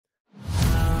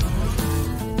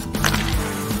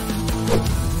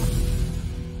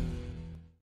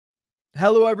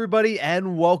Hello, everybody,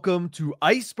 and welcome to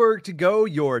Ice-Burgh To Go,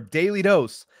 your daily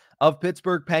dose of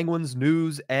Pittsburgh Penguins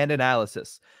news and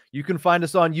analysis. You can find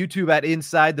us on YouTube at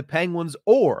Inside the Penguins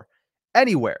or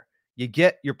anywhere you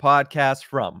get your podcast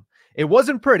from. It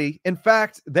wasn't pretty. In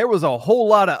fact, there was a whole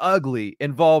lot of ugly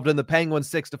involved in the Penguins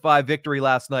 6-5 victory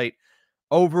last night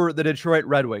over the Detroit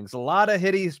Red Wings. A lot of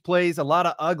hideous plays, a lot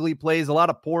of ugly plays, a lot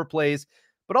of poor plays,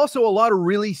 but also a lot of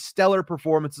really stellar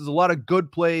performances, a lot of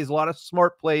good plays, a lot of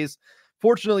smart plays.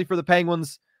 Fortunately for the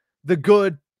Penguins, the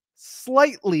good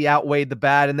slightly outweighed the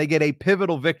bad, and they get a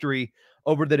pivotal victory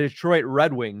over the Detroit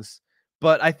Red Wings.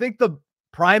 But I think the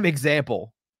prime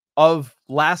example of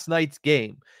last night's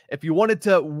game, if you wanted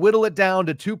to whittle it down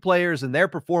to two players and their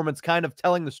performance kind of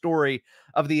telling the story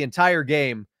of the entire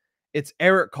game, it's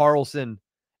Erik Karlsson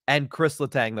and Chris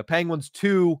Letang. The Penguins,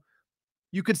 two,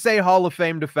 you could say, Hall of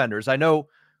Fame defenders. I know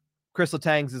Chris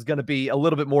Letang's is going to be a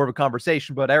little bit more of a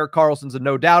conversation, but Erik Karlsson's a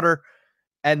no-doubter.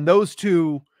 And those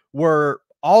two were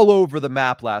all over the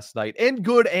map last night in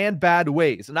good and bad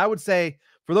ways. And I would say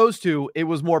for those two, it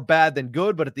was more bad than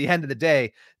good. But at the end of the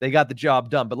day, they got the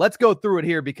job done. But let's go through it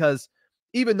here, because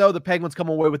even though the Penguins come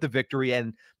away with the victory,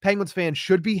 and Penguins fans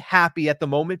should be happy at the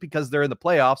moment because they're in the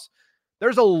playoffs,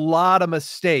 there's a lot of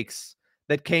mistakes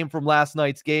that came from last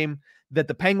night's game that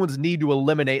the Penguins need to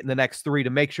eliminate in the next three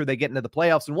to make sure they get into the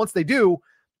playoffs. And once they do,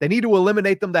 they need to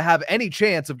eliminate them to have any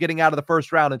chance of getting out of the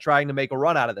first round and trying to make a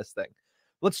run out of this thing.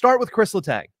 Let's start with Chris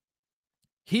Letang.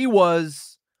 He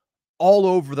was all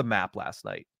over the map last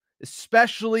night,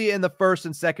 especially in the first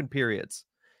and second periods.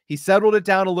 He settled it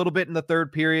down a little bit in the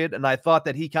third period, and I thought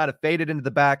that he kind of faded into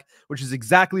the back, which is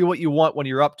exactly what you want when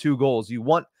you're up 2 goals. You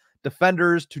want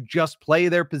defenders to just play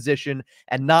their position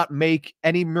and not make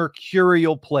any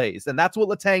mercurial plays. And that's what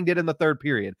Letang did in the third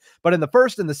period. But in the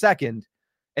first and the second,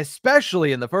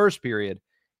 especially in the first period,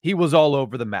 he was all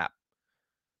over the map.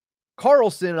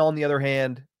 Karlsson, on the other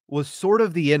hand, was sort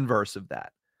of the inverse of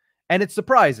that. And it's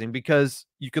surprising because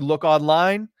you could look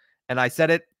online, and I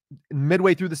said it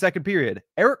midway through the second period,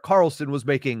 Erik Karlsson was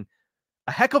making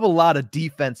a heck of a lot of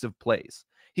defensive plays.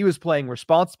 He was playing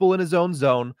responsible in his own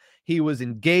zone. He was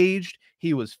engaged.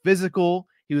 He was physical.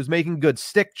 He was making good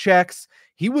stick checks.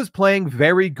 He was playing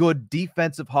very good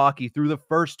defensive hockey through the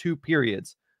first 2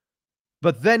 periods.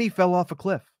 But then he fell off a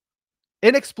cliff.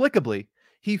 Inexplicably,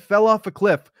 he fell off a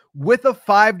cliff with a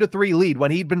 5-3 lead when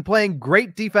he'd been playing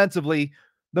great defensively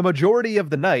the majority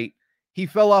of the night. He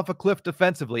fell off a cliff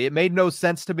defensively. It made no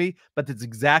sense to me, but that's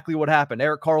exactly what happened.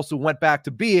 Erik Karlsson went back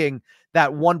to being that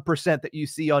 1% that you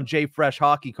see on Jay Fresh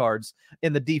hockey cards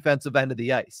in the defensive end of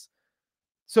the ice.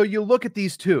 So you look at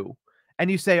these two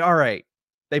and you say, all right,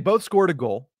 they both scored a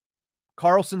goal.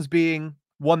 Karlsson's being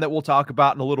one that we'll talk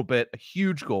about in a little bit, a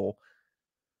huge goal.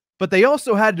 But they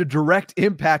also had a direct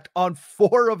impact on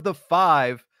 4 of the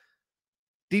 5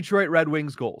 Detroit Red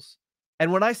Wings goals.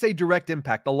 And when I say direct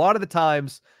impact, a lot of the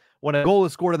times when a goal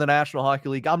is scored in the National Hockey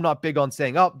League, I'm not big on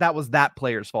saying, oh, that was that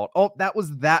player's fault. Oh, that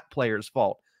was that player's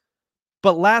fault.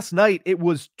 But last night, it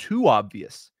was too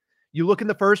obvious. You look in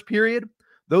the first period,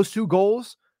 those 2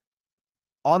 goals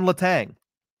on Letang.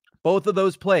 Both of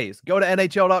those plays, go to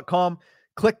NHL.com,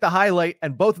 click the highlight,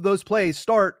 and both of those plays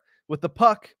start with the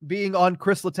puck being on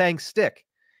Chris Letang's stick.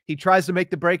 He tries to make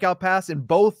the breakout pass. In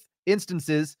both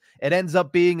instances, it ends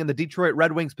up being in the Detroit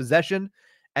Red Wings possession,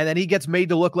 and then he gets made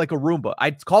to look like a Roomba.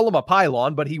 I'd call him a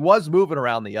pylon, but he was moving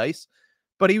around the ice,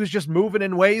 but he was just moving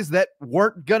in ways that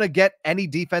weren't going to get any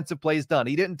defensive plays done.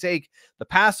 He didn't take the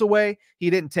pass away. He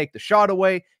didn't take the shot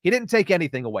away. He didn't take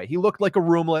anything away. He looked like a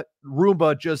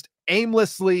Roomba just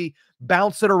aimlessly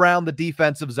bouncing around the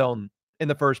defensive zone in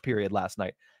the first period last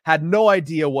night. Had no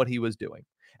idea what he was doing.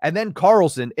 And then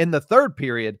Karlsson, in the third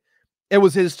period, it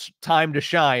was his time to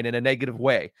shine in a negative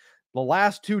way. The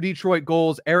last 2 Detroit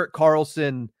goals, Erik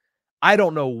Karlsson, I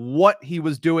don't know what he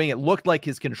was doing. It looked like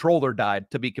his controller died,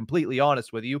 to be completely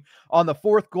honest with you. On the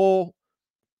 4th goal,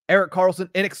 Erik Karlsson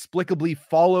inexplicably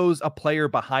follows a player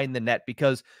behind the net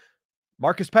because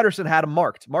Marcus Pettersson had him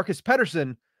marked. Marcus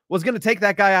Pettersson was going to take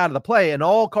that guy out of the play, and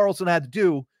all Karlsson had to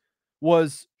do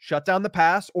was shut down the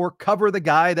pass or cover the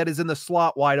guy that is in the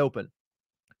slot wide open.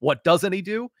 What doesn't he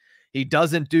do? He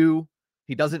doesn't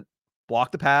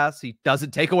block the pass. He doesn't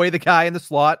take away the guy in the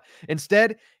slot.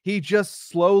 Instead, he just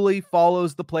slowly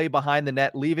follows the play behind the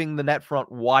net, leaving the net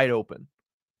front wide open.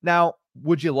 Now,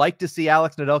 would you like to see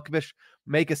Alex Nedeljkovic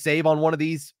make a save on one of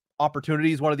these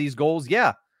opportunities, one of these goals?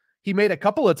 Yeah. He made a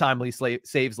couple of timely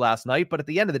saves last night, but at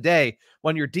the end of the day,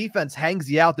 when your defense hangs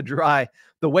you out to dry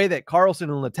the way that Karlsson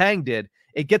and Letang did,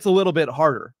 it gets a little bit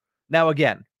harder. Now,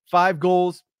 again, 5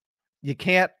 goals, you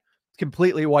can't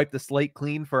completely wiped the slate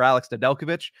clean for Alex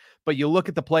Nedeljkovic. But you look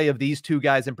at the play of these two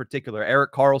guys in particular,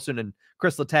 Erik Karlsson and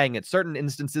Chris Letang, at certain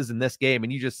instances in this game,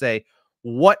 and you just say,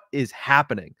 what is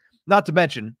happening? Not to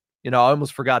mention, I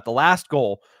almost forgot the last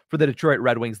goal for the Detroit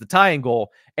Red Wings, the tying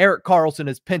goal. Erik Karlsson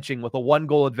is pinching with a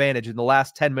 1-goal advantage in the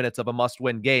last 10 minutes of a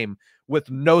must-win game with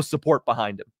no support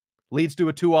behind him. Leads to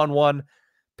a 2-on-1.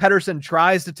 Pettersson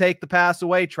tries to take the pass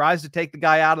away, tries to take the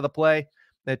guy out of the play.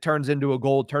 It turns into a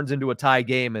goal, turns into a tie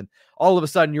game. And all of a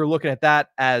sudden, you're looking at that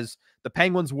as the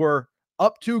Penguins were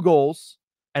up 2 goals.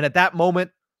 And at that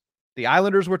moment, the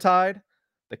Islanders were tied,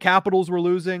 the Capitals were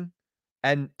losing,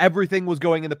 and everything was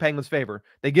going in the Penguins' favor.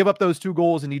 They give up those 2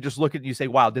 goals, and you just look at it and you say,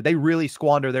 wow, did they really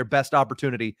squander their best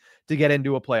opportunity to get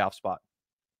into a playoff spot?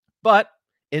 But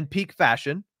in peak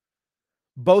fashion,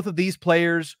 both of these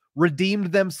players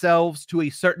redeemed themselves to a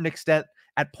certain extent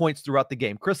at points throughout the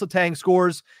game. Chris Letang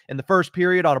scores in the first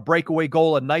period on a breakaway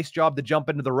goal. A nice job to jump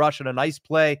into the rush and a nice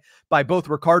play by both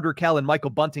Rickard Rakell and Michael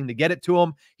Bunting to get it to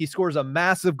him. He scores a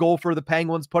massive goal for the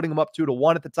Penguins, putting them up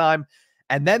 2-1 at the time.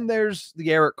 And then there's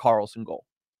the Erik Karlsson goal.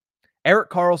 Erik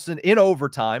Karlsson in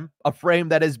overtime, a frame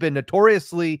that has been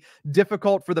notoriously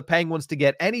difficult for the Penguins to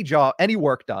get any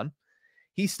work done.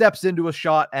 He steps into a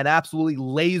shot and absolutely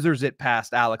lasers it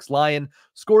past Alex Lyon,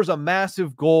 scores a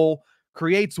massive goal,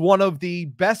 creates one of the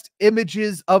best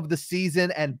images of the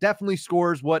season, and definitely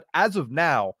scores what, as of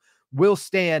now, will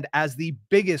stand as the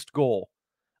biggest goal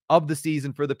of the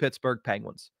season for the Pittsburgh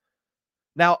Penguins.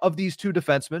 Now, of these two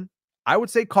defensemen, I would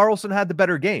say Karlsson had the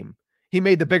better game. He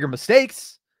made the bigger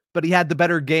mistakes, but he had the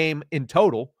better game in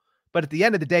total. But at the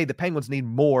end of the day, the Penguins need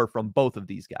more from both of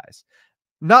these guys.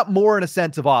 Not more in a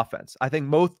sense of offense. I think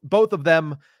both of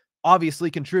them obviously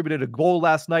contributed a goal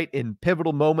last night in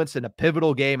pivotal moments in a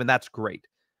pivotal game, and that's great.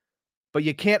 But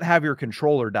you can't have your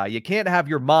controller die. You can't have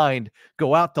your mind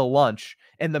go out to lunch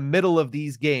in the middle of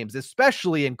these games,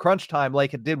 especially in crunch time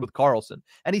like it did with Karlsson.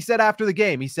 And he said after the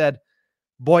game, he said,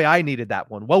 boy, I needed that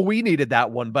one. Well, we needed that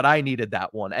one, but I needed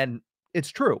that one. And it's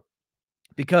true,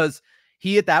 because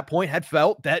he at that point had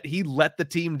felt that he let the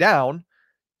team down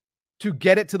to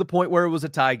get it to the point where it was a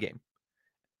tie game.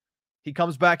 He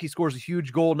comes back, he scores a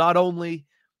huge goal. Not only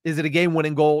is it a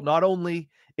game-winning goal, not only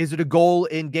is it a goal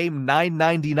in game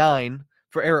 999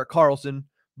 for Erik Karlsson,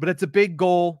 but it's a big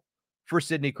goal for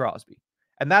Sidney Crosby.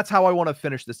 And that's how I want to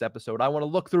finish this episode. I want to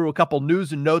look through a couple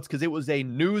news and notes because it was a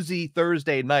newsy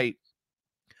Thursday night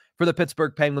for the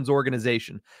Pittsburgh Penguins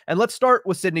organization. And let's start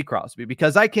with Sidney Crosby,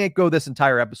 because I can't go this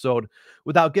entire episode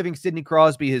without giving Sidney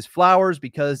Crosby his flowers,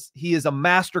 because he is a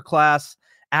masterclass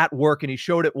at work, and he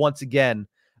showed it once again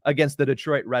against the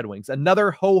Detroit Red Wings.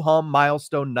 Another ho-hum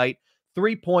milestone night,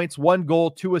 3 points, 1 goal,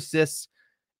 2 assists,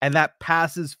 and that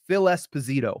passes Phil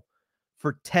Esposito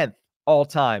for 10th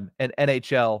all-time in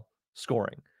NHL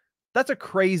scoring. That's a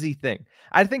crazy thing.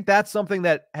 I think that's something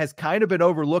that has kind of been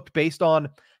overlooked based on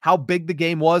how big the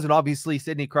game was. And obviously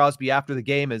Sidney Crosby after the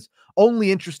game is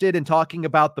only interested in talking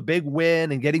about the big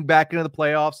win and getting back into the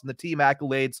playoffs and the team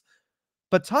accolades.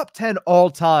 But top 10 all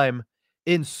time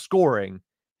in scoring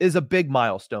is a big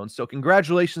milestone. So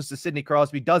congratulations to Sidney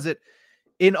Crosby. Does it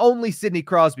in only Sidney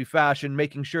Crosby fashion,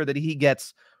 making sure that he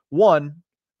gets, one,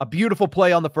 a beautiful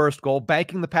play on the first goal,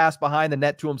 banking the pass behind the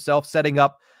net to himself, setting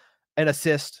up an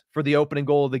assist for the opening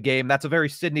goal of the game. That's a very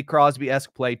Sidney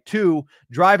Crosby-esque play. 2,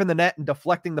 driving the net and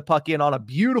deflecting the puck in on a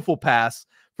beautiful pass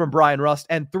from Brian Rust.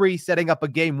 And 3, setting up a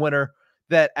game winner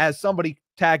that, as somebody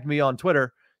tagged me on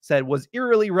Twitter, said was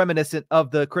eerily reminiscent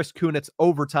of the Chris Kunitz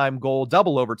overtime goal,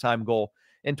 double overtime goal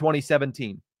in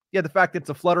 2017. Yeah, the fact that it's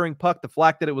a fluttering puck, the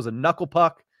fact that it was a knuckle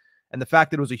puck, and the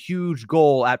fact that it was a huge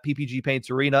goal at PPG Paints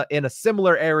Arena in a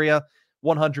similar area,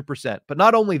 100%. But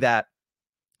not only that,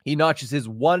 he notches his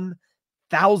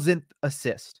 1,000th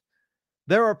assist.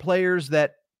 There are players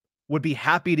that would be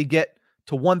happy to get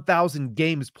to 1,000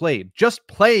 games played, just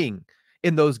playing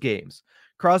in those games.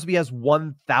 Crosby has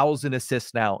 1,000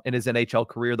 assists now in his NHL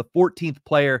career, the 14th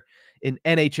player in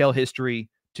NHL history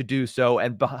to do so.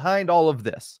 And behind all of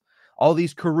this, all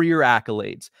these career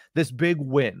accolades, this big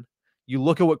win, you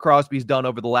look at what Crosby's done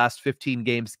over the last 15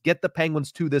 games, get the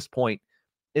Penguins to this point.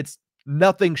 It's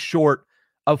nothing short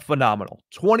of phenomenal.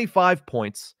 25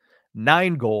 points,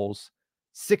 9 goals,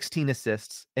 16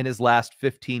 assists in his last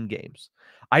 15 games.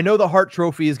 I know the Hart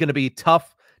Trophy is going to be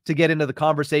tough to get into the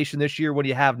conversation this year when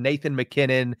you have Nathan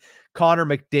MacKinnon, Connor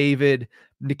McDavid,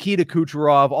 Nikita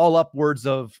Kucherov, all upwards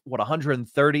of,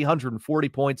 130, 140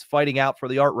 points fighting out for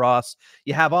the Art Ross.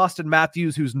 You have Austin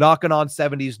Matthews, who's knocking on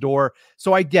 70's door.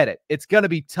 So I get it. It's going to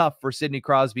be tough for Sidney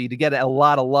Crosby to get a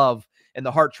lot of love in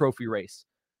the Hart Trophy race.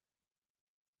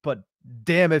 But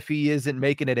damn if he isn't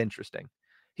making it interesting.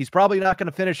 He's probably not going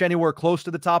to finish anywhere close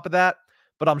to the top of that,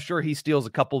 but I'm sure he steals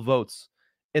a couple votes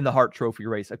in the Hart Trophy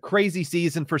race. A crazy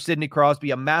season for Sidney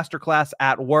Crosby, a masterclass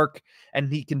at work,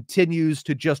 and he continues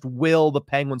to just will the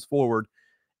Penguins forward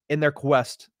in their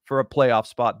quest for a playoff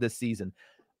spot this season.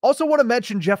 Also want to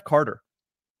mention Jeff Carter.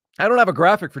 I don't have a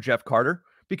graphic for Jeff Carter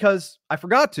because I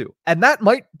forgot to, and that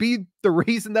might be the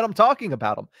reason that I'm talking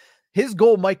about him. His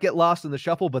goal might get lost in the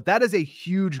shuffle, but that is a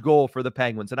huge goal for the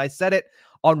Penguins. And I said it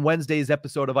on Wednesday's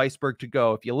episode of Ice-Burgh To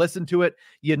Go. If you listened to it,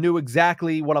 you knew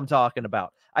exactly what I'm talking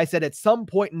about. I said at some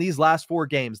point in these last 4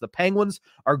 games, the Penguins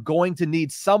are going to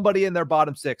need somebody in their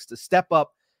bottom 6 to step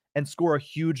up and score a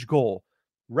huge goal.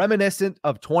 Reminiscent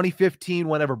of 2015,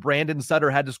 whenever Brandon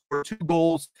Sutter had to score 2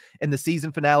 goals in the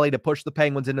season finale to push the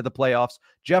Penguins into the playoffs,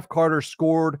 Jeff Carter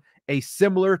scored a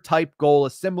similar type goal, a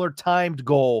similar timed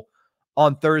goal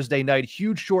on Thursday night.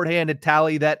 Huge shorthanded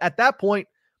tally that at that point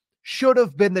should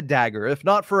have been the dagger. If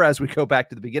not for, as we go back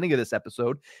to the beginning of this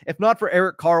episode, if not for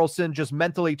Erik Karlsson just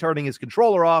mentally turning his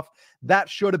controller off, that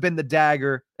should have been the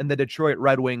dagger in the Detroit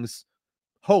Red Wings'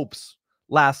 hopes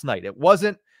last night. It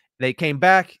wasn't. They came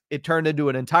back. It turned into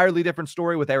an entirely different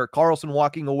story with Erik Karlsson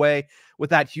walking away with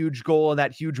that huge goal and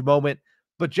that huge moment.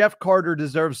 But Jeff Carter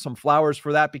deserves some flowers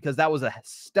for that because that was a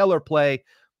stellar play,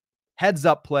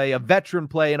 heads-up play, a veteran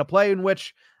play, and a play in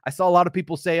which I saw a lot of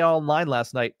people say online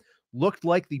last night, looked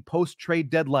like the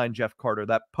post-trade deadline Jeff Carter,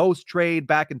 that post-trade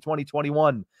back in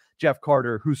 2021 Jeff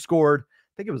Carter, who scored,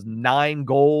 I think it was 7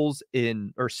 goals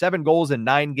in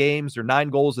 9 games, or 9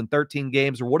 goals in 13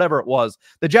 games, or whatever it was.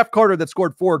 The Jeff Carter that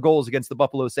scored 4 goals against the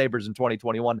Buffalo Sabres in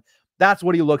 2021. That's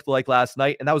what he looked like last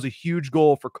night, and that was a huge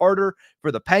goal for Carter,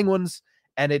 for the Penguins,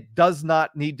 and it does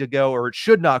not need to go, or it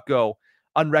should not go,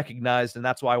 unrecognized, and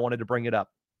that's why I wanted to bring it up.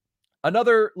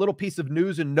 Another little piece of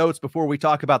news and notes before we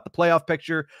talk about the playoff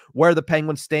picture, where the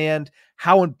Penguins stand,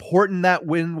 how important that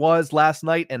win was last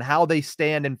night, and how they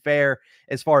stand and fare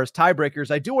as far as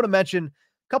tiebreakers. I do want to mention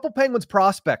a couple Penguins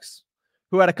prospects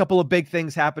who had a couple of big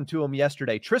things happen to him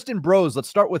yesterday. Tristan Brose, let's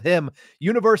start with him.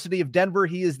 University of Denver.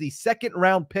 He is the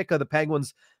 2nd-round pick of the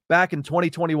Penguins back in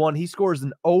 2021. He scores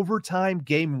an overtime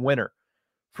game winner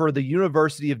for the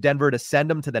University of Denver to send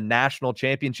him to the national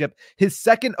championship. His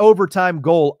 2nd overtime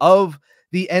goal of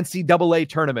the NCAA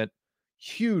tournament.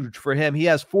 Huge for him. He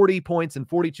has 40 points in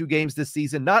 42 games this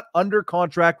season, not under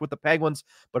contract with the Penguins,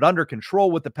 but under control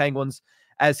with the Penguins,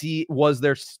 as he was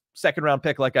their 2nd-round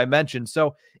pick, like I mentioned.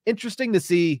 So interesting to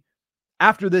see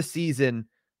after this season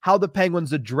how the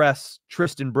Penguins address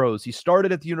Tristan Brose. He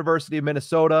started at the University of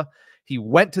Minnesota. He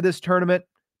went to this tournament,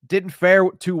 didn't fare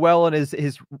too well in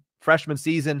his freshman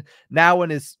season. Now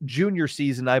in his junior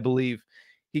season, I believe,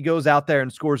 he goes out there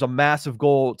and scores a massive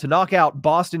goal to knock out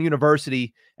Boston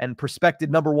University and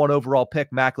prospected #1 overall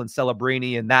pick Macklin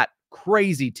Celebrini and that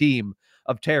crazy team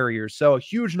of Terriers. So a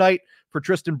huge night for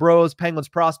Tristan Brose, Penguins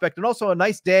prospect, and also a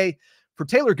nice day for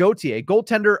Taylor Gauthier,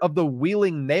 goaltender of the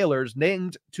Wheeling Nailers,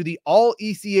 named to the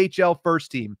All-ECHL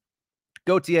first team.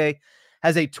 Gauthier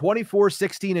has a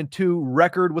 24-16-2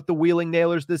 record with the Wheeling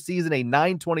Nailers this season, a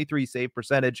 .923 save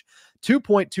percentage,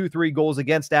 2.23 goals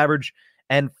against average,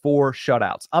 and 4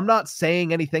 shutouts. I'm not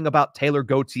saying anything about Taylor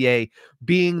Gauthier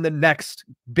being the next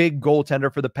big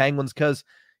goaltender for the Penguins because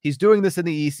he's doing this in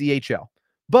the ECHL.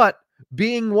 But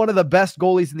being one of the best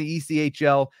goalies in the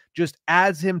ECHL just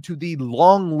adds him to the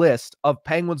long list of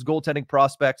Penguins goaltending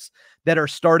prospects that are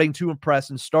starting to impress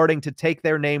and starting to take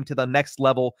their name to the next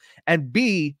level and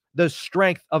be the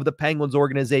strength of the Penguins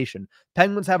organization.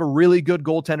 Penguins have a really good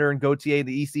goaltender in Gauthier in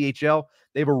the ECHL.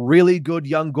 They have a really good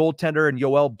young goaltender in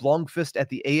Yoel Blomqvist at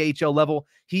the AHL level.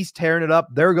 He's tearing it up.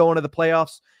 They're going to the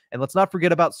playoffs. And let's not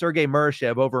forget about Sergei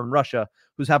Murashev over in Russia,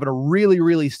 who's having a really,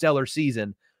 really stellar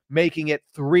season, making it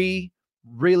 3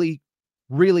 really,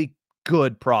 really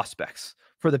good prospects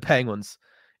for the Penguins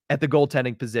at the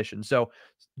goaltending position. So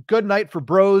good night for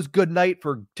Brose, good night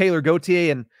for Taylor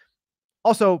Gauthier, and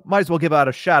also might as well give out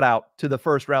a shout out to the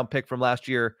 1st-round pick from last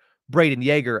year, Braden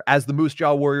Yeager, as the Moose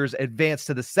Jaw Warriors advance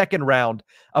to the 2nd round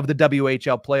of the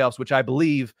WHL playoffs, which I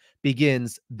believe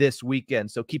begins this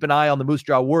weekend. So keep an eye on the Moose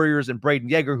Jaw Warriors and Braden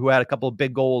Yeager, who had a couple of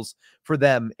big goals for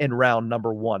them in round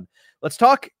 #1. Let's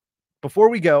talk, before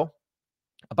we go,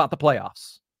 about the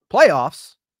playoffs.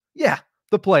 Playoffs? Yeah,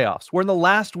 the playoffs. We're in the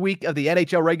last week of the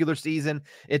NHL regular season.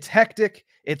 It's hectic.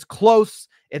 It's close.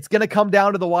 It's going to come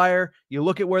down to the wire. You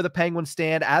look at where the Penguins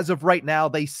stand. As of right now,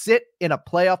 they sit in a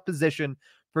playoff position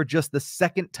for just the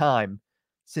 2nd time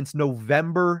since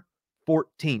November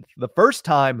 14th. The first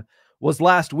time was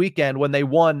last weekend when they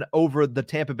won over the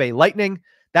Tampa Bay Lightning.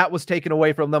 That was taken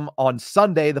away from them on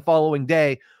Sunday, the following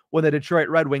day, when the Detroit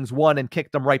Red Wings won and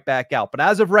kicked them right back out. But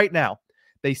as of right now,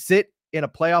 they sit in a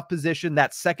playoff position,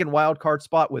 that second wild card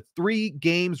spot with 3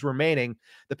 games remaining.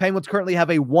 The Penguins currently have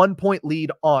a 1-point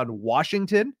lead on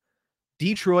Washington,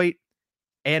 Detroit,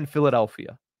 and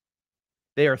Philadelphia.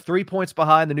 They are 3 points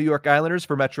behind the New York Islanders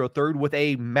for Metro third, with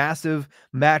a massive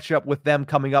matchup with them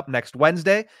coming up next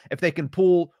Wednesday. If they can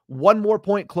pull 1 more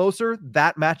point closer,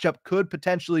 that matchup could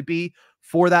potentially be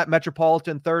for that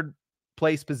Metropolitan third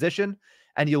place position.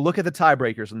 And you look at the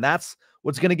tiebreakers, and that's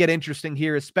what's going to get interesting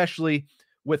here, especially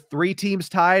with 3 teams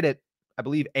tied at, I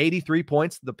believe, 83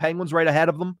 points. The Penguins right ahead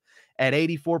of them at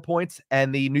 84 points,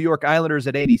 and the New York Islanders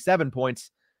at 87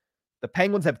 points. The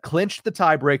Penguins have clinched the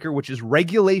tiebreaker, which is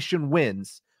regulation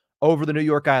wins over the New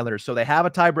York Islanders. So they have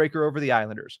a tiebreaker over the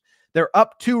Islanders. They're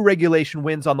up 2 regulation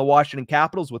wins on the Washington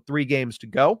Capitals with 3 games to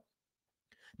go.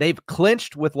 They've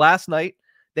clinched with last night.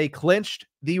 They clinched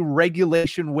the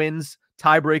regulation wins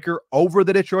tiebreaker over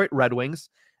the Detroit Red Wings,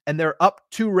 and they're up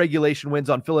 2 regulation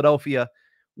wins on Philadelphia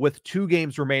with 2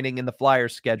 games remaining in the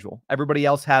Flyers schedule. Everybody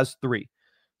else has 3.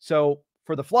 So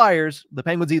for the Flyers, the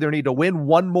Penguins either need to win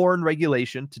 1 more in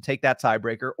regulation to take that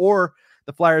tiebreaker, or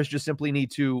the Flyers just simply need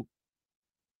to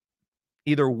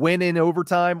either win in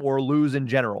overtime or lose in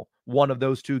general, one of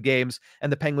those 2 games,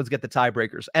 and the Penguins get the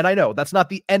tiebreakers. And I know that's not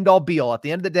the end-all be-all. At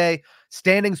the end of the day,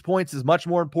 standings points is much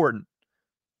more important.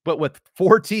 But with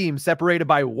 4 teams separated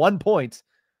by 1 point,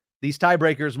 these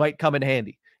tiebreakers might come in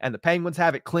handy. And the Penguins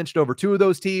have it clinched over 2 of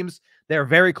those teams. They're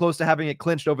very close to having it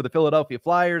clinched over the Philadelphia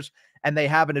Flyers, and they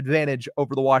have an advantage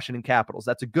over the Washington Capitals.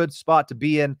 That's a good spot to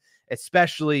be in,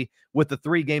 especially with the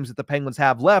 3 games that the Penguins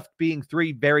have left being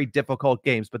 3 very difficult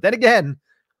games. But then again,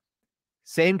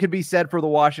 same could be said for the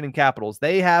Washington Capitals.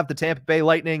 They have the Tampa Bay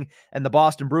Lightning and the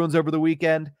Boston Bruins over the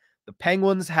weekend. The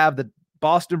Penguins have the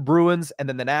Boston Bruins and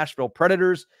then the Nashville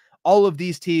Predators. All of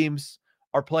these teams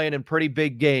are playing in pretty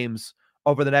big games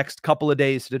over the next couple of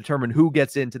days to determine who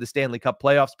gets into the Stanley Cup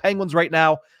playoffs. Penguins right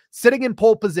now sitting in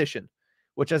pole position,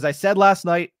 which, as I said last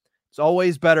night, it's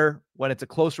always better when it's a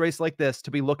close race like this to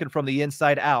be looking from the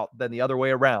inside out than the other way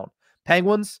around.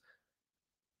 Penguins,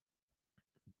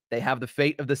 they have the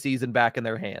fate of the season back in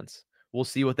their hands. We'll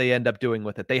see what they end up doing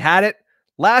with it. They had it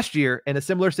last year in a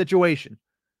similar situation.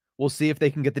 We'll see if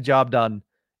they can get the job done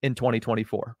in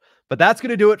 2024. But that's going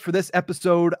to do it for this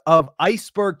episode of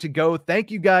Ice-Burgh To Go. Thank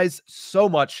you guys so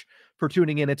much for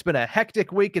tuning in. It's been a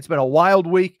hectic week. It's been a wild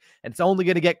week, and it's only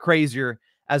going to get crazier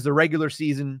as the regular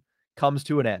season comes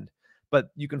to an end. But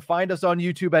you can find us on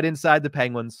YouTube at Inside the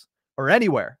Penguins or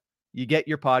anywhere you get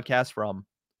your podcast from.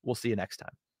 We'll see you next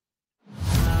time.